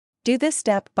Do this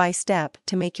step by step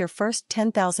to make your first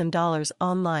 $10,000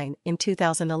 online in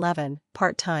 2011,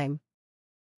 part-time.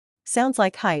 Sounds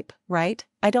like hype, right?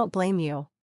 I don't blame you.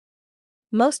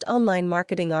 Most online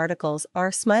marketing articles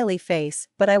are smiley face,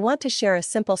 but I want to share a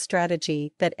simple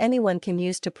strategy that anyone can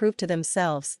use to prove to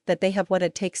themselves that they have what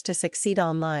it takes to succeed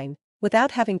online,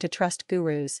 without having to trust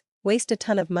gurus, waste a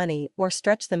ton of money, or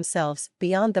stretch themselves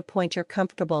beyond the point you're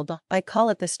comfortable. I call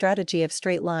it the strategy of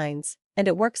straight lines, and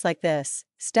it works like this.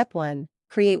 Step 1.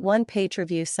 Create one-page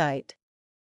review site.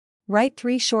 Write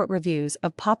 3 short reviews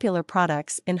of popular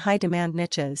products in high-demand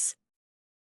niches.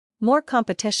 More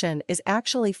competition is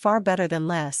actually far better than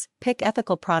less. Pick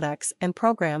ethical products and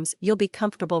programs you'll be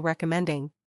comfortable recommending.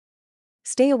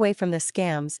 Stay away from the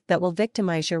scams that will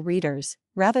victimize your readers,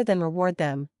 rather than reward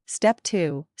them. Step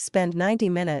 2. Spend 90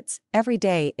 minutes, every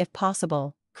day if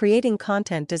possible, creating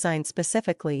content designed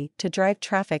specifically to drive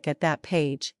traffic at that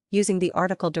page, using the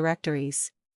article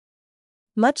directories.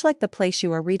 Much like the place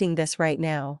you are reading this right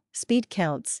now, speed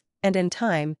counts, and in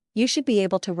time, you should be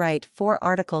able to write 4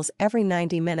 articles every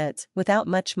 90 minutes without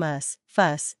much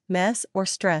fuss, mess, or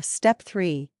stress. Step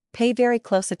 3. Pay very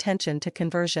close attention to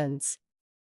conversions.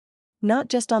 Not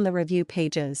just on the review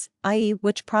pages, i.e.,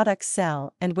 which products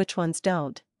sell and which ones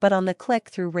don't, but on the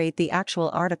click-through rate the actual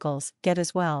articles get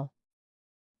as well.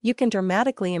 You can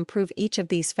dramatically improve each of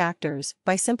these factors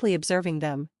by simply observing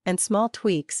them, and small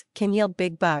tweaks can yield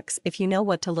big bucks if you know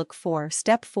what to look for.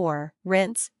 Step 4.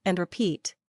 Rinse and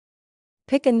repeat.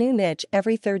 Pick a new niche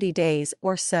every 30 days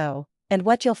or so, and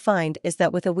what you'll find is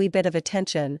that with a wee bit of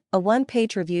attention, a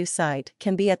one-page review site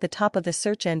can be at the top of the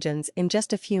search engines in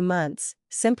just a few months,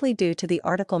 simply due to the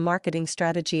article marketing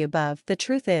strategy above. The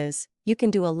truth is, you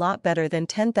can do a lot better than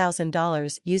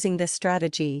 $10,000 using this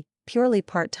strategy, purely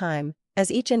part-time, as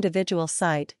each individual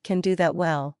site can do that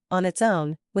well, on its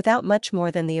own, without much more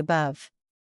than the above.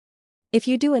 If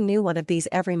you do a new one of these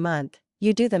every month,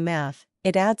 you do the math,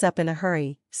 it adds up in a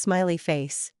hurry. Smiley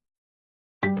face.